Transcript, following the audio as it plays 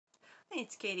Hey,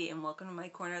 it's Katie and welcome to my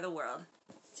corner of the world.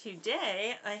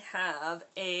 Today I have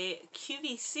a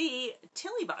QVC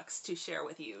Tili box to share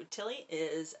with you. Tili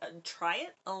is a try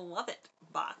it, love it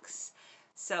box.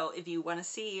 So if you want to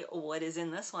see what is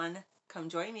in this one, come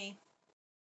join me.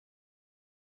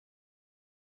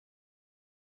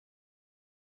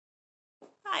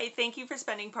 Hi, thank you for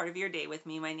spending part of your day with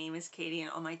me. My name is Katie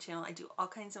and on my channel I do all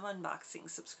kinds of unboxings,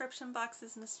 subscription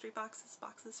boxes, mystery boxes,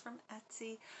 boxes from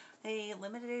Etsy,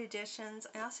 limited editions.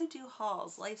 I also do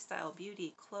hauls, lifestyle,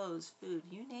 beauty, clothes, food,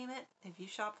 you name it. If you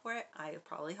shop for it, I have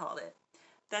probably hauled it.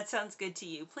 If that sounds good to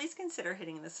you, please consider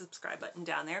hitting the subscribe button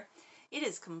down there. It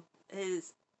is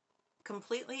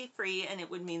completely free and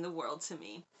it would mean the world to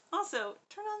me. Also,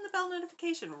 turn on the bell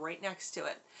notification right next to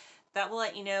it. That will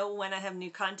let you know when I have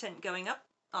new content going up.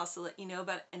 Also let you know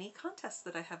about any contests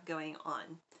that I have going on.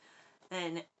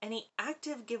 And any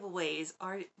active giveaways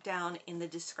are down in the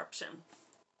description.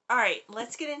 All right,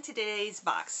 let's get into today's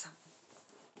box.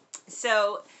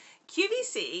 So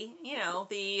QVC, you know,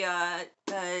 the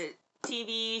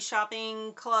TV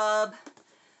shopping club,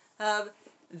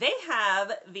 they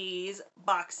have these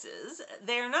boxes.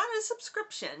 They're not a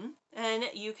subscription and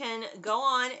you can go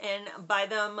on and buy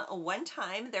them one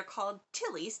time. They're called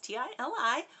Tili's,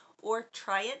 T-I-L-I, or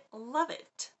Try It, Love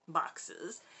It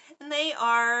boxes. And they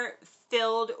are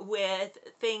filled with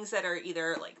things that are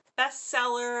either like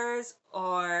bestsellers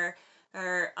or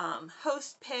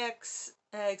host picks.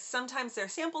 Sometimes they're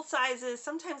sample sizes,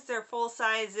 sometimes they're full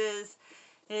sizes.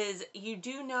 You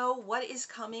do know what is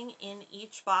coming in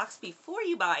each box before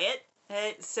you buy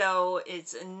it. So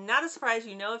it's not a surprise.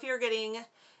 You know if you're getting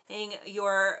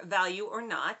your value or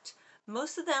not.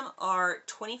 Most of them are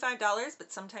 $25,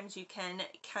 but sometimes you can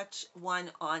catch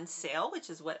one on sale, which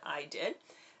is what I did.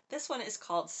 This one is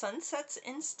called Sunsets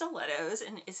in Stilettos,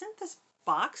 and isn't this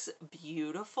box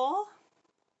beautiful?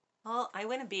 Well, I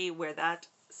want to be where that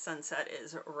sunset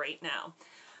is right now.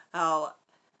 Oh,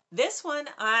 this one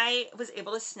I was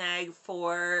able to snag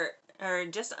for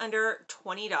just under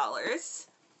 $20.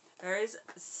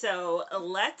 So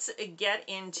let's get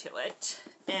into it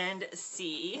and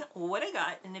see what I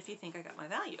got and if you think I got my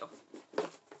value.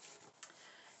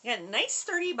 Again, nice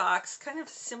sturdy box, kind of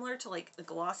similar to like a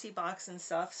glossy box and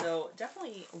stuff. So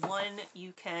definitely one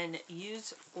you can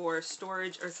use for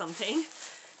storage or something.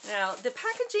 Now the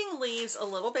packaging leaves a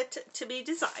little bit to be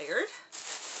desired.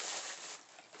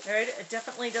 All right, it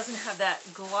definitely doesn't have that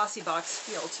glossy box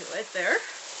feel to it there.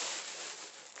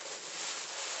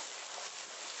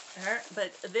 All right,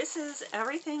 but this is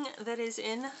everything that is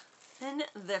in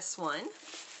this one.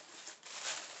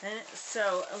 And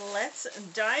so let's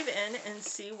dive in and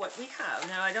see what we have.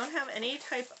 Now I don't have any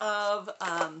type of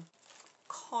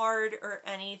card or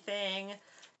anything.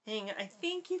 I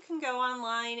think you can go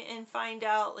online and find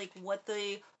out like what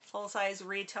the full-size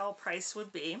retail price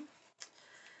would be.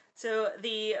 So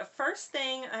the first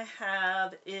thing I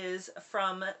have is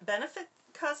from Benefit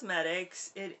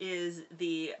Cosmetics. It is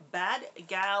the Bad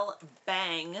Gal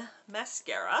Bang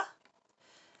mascara.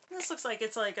 And this looks like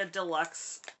it's like a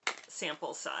deluxe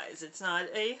sample size. It's not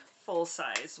a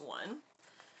full-size one.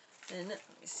 And let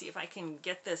me see if I can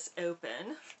get this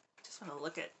open. Just want to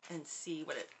look at and see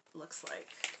what it looks like.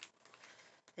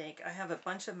 I have a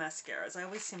bunch of mascaras. I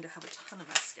always seem to have a ton of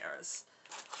mascaras.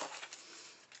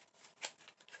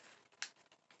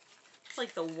 It's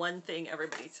like the one thing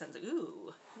everybody sends.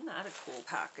 Ooh, isn't that a cool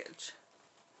package?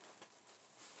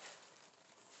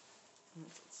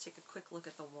 Let's take a quick look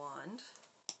at the wand.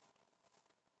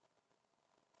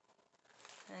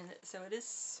 And so it is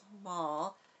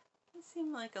small. It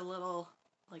seems like a little,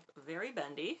 like very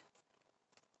bendy.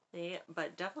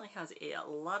 But definitely has a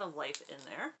lot of life in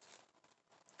there.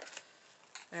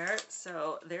 There,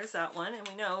 so there's that one. And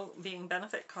we know being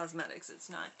Benefit Cosmetics, it's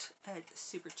not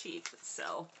super cheap.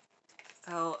 So,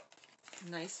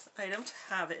 nice item to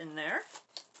have in there.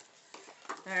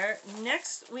 There.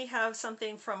 Next, we have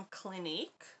something from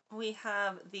Clinique. We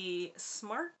have the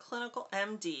Smart Clinical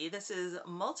MD. This is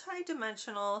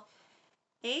multi-dimensional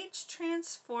age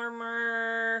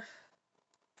transformer.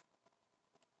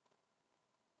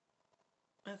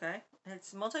 Okay,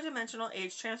 it's multi-dimensional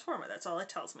age transformer. That's all it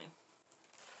tells me.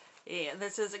 Yeah,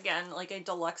 this is again like a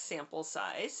deluxe sample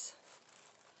size.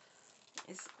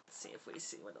 Let's see if we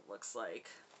see what it looks like.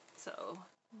 So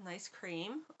nice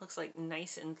cream. Looks like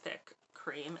nice and thick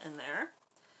cream in there.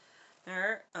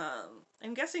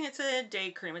 I'm guessing it's a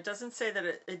day cream. It doesn't say that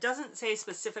it doesn't say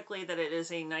specifically that it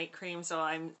is a night cream, so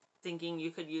I'm thinking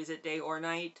you could use it day or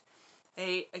night.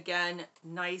 Again,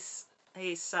 nice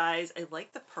size. I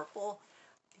like the purple.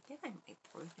 I think I might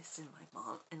throw this in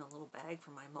a little bag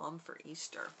for my mom for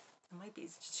Easter. It might be,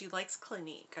 she likes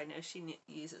Clinique. I know she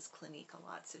uses Clinique a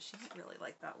lot, so she might really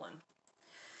like that one.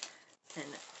 And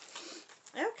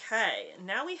okay,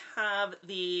 now we have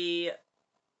a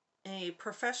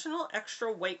professional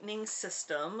extra whitening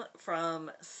system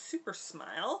from Super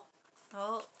Smile.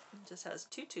 Well, it just has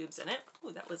 2 tubes in it.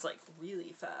 Ooh, that was like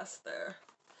really fast there.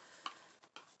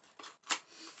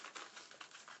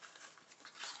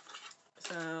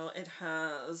 So it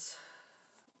has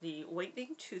the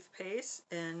whitening toothpaste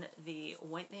and the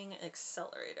whitening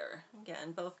accelerator.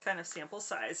 Again, both kind of sample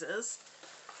sizes.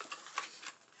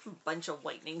 A bunch of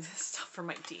whitening stuff for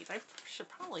my teeth. I should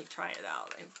probably try it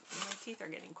out. My teeth are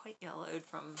getting quite yellowed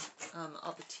from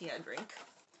all the tea I drink.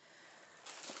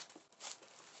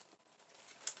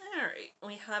 Alright,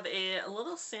 we have a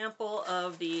little sample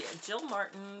of the Jill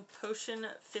Martin Potion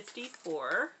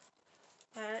 54.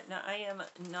 Now, I am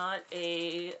not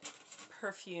a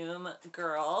perfume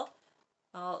girl,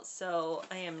 so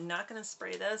I am not going to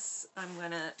spray this. I'm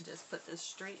going to just put this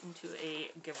straight into a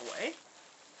giveaway.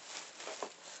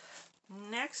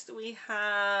 Next, we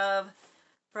have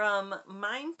from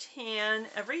Mind Tan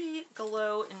Every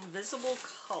Glow Invisible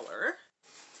Color.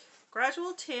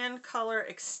 Gradual Tan Color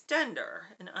Extender,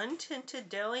 an untinted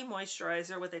daily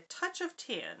moisturizer with a touch of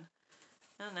tan.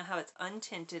 I don't know how it's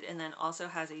untinted and then also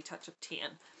has a touch of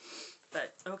tan,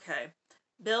 but okay.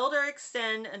 Build or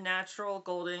extend a natural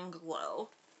golden glow.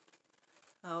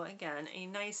 Oh, again, a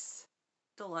nice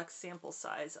deluxe sample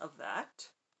size of that.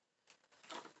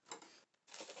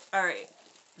 All right,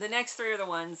 the next 3 are the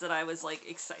ones that I was like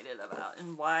excited about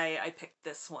and why I picked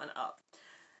this one up.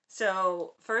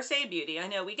 So, First Aid Beauty, I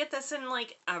know we get this in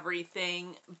like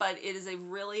everything, but it is a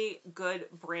really good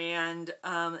brand.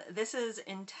 This is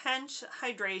Intense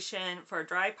Hydration for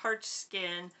dry, parched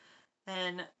skin,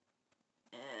 and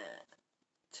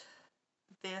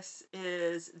this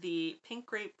is the Pink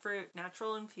Grapefruit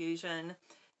Natural Infusion.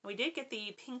 We did get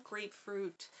the Pink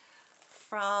Grapefruit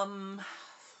from,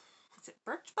 was it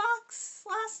Birchbox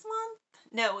last month?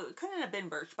 No, it couldn't have been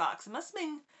Birchbox. It must have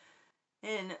been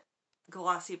in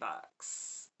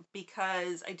Glossybox,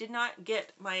 because I did not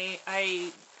get Birchbox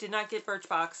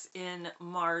in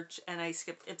March, and I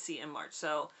skipped Ipsy in March.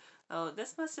 So,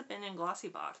 this must have been in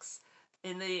Glossybox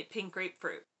in the Pink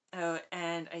Grapefruit.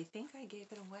 And I think I gave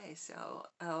it away. So,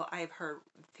 I've heard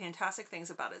fantastic things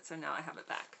about it. So now I have it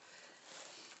back.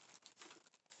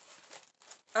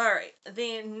 All right,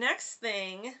 the next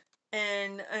thing,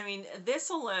 and I mean, this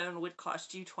alone would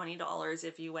cost you $20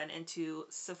 if you went into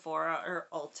Sephora or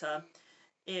Ulta,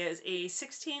 is a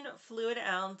 16 fluid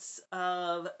ounce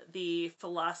of the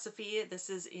Philosophy. This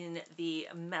is in the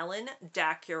Melon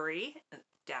Daiquiri.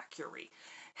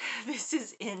 This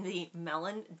is in the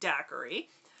Melon Daiquiri.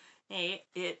 Hey,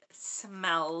 it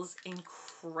smells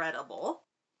incredible.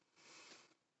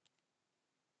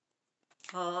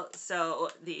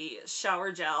 So the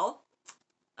shower gel.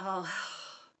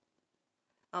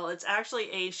 It's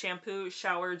actually a shampoo,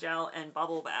 shower gel, and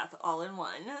bubble bath all in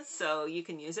one. So you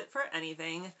can use it for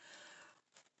anything.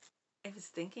 I was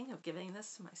thinking of giving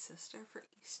this to my sister for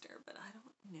Easter, but I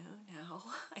don't know now.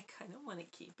 I kind of want to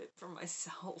keep it for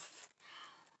myself.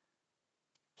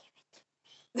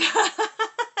 Give it to me.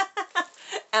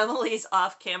 Emily's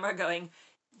off camera going,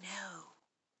 no,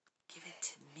 give it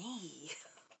to me.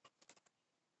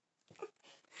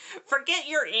 Forget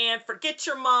your aunt, forget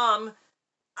your mom.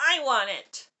 I want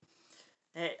it.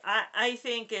 I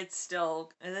think it's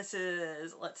still, this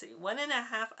is, let's see,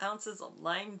 1.5 ounces of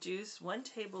lime juice, 1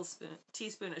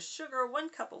 teaspoon of sugar, 1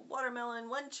 cup of watermelon,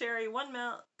 1 cherry, 1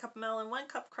 cup melon, 1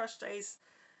 cup crushed ice.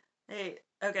 Hey,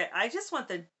 okay, I just want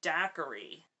the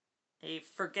daiquiri. Hey,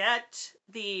 forget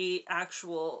the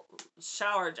actual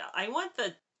shower gel. I want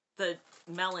the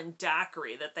melon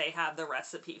daiquiri that they have the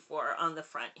recipe for on the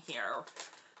front here.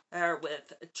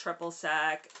 With triple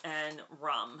sec and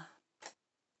rum.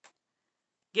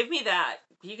 Give me that.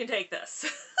 You can take this.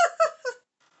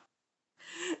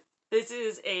 This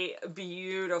is a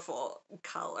beautiful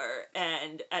color,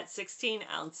 and at 16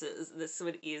 ounces, this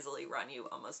would easily run you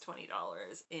almost $20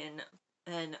 in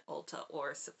an Ulta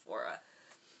or Sephora.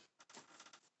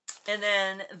 And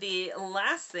then the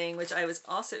last thing, which I was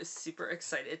also super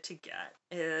excited to get,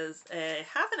 is a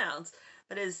 1/2 ounce,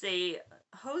 but is the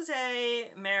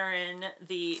Jose Marin,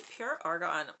 the Pure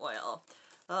Argan Oil.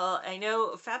 I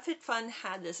know FabFitFun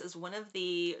had this as one of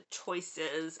the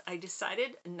choices. I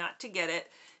decided not to get it.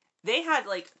 They had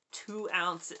like 2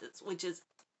 ounces, which is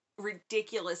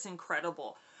ridiculous,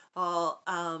 incredible. But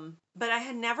I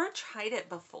had never tried it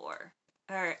before.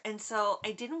 And so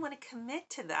I didn't want to commit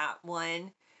to that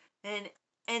one. And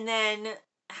then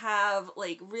have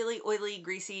like really oily,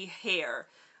 greasy hair.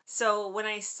 So when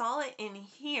I saw it in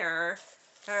here,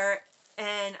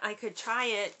 and I could try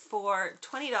it for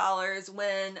 $20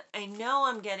 when I know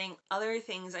I'm getting other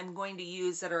things I'm going to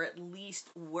use that are at least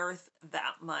worth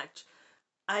that much,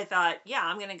 I thought, yeah,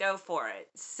 I'm going to go for it.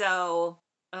 So,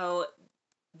 oh,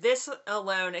 this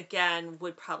alone, again,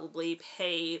 would probably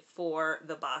pay for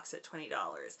the box at $20.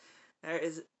 There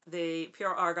is the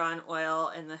pure argan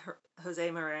oil and the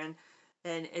Jose Marin,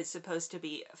 and it's supposed to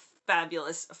be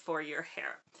fabulous for your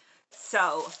hair.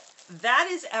 So that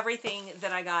is everything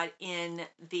that I got in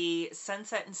the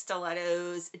Sunset and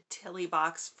Stilettos Tili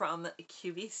box from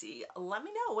QVC. Let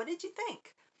me know, what did you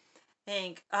think?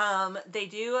 They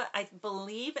do, I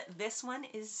believe this one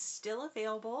is still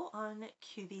available on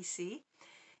QVC.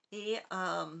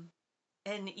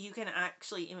 And you can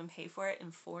actually even pay for it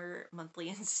in 4 monthly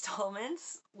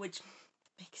installments, which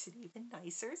makes it even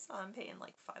nicer. So I'm paying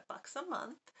like $5 a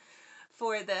month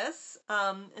for this.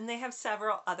 And they have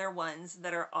several other ones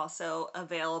that are also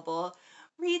available.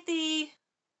 Read the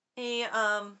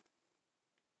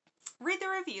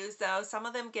reviews though. Some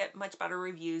of them get much better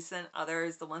reviews than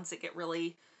others. The ones that get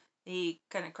really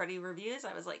kind of cruddy reviews,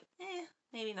 I was like,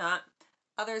 maybe not.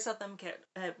 Others of them get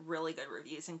really good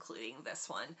reviews, including this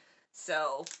one.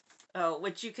 So,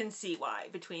 which you can see why,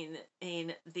 between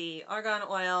the argan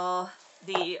oil,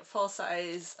 the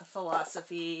full-size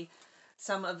Philosophy,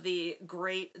 some of the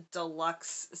great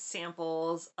deluxe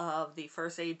samples of the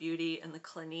First Aid Beauty and the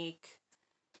Clinique,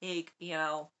 you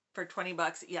know, for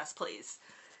 $20, yes please.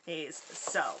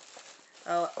 So,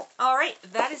 all right,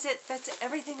 that is it. That's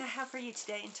everything I have for you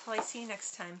today. Until I see you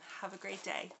next time, have a great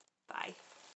day. Bye.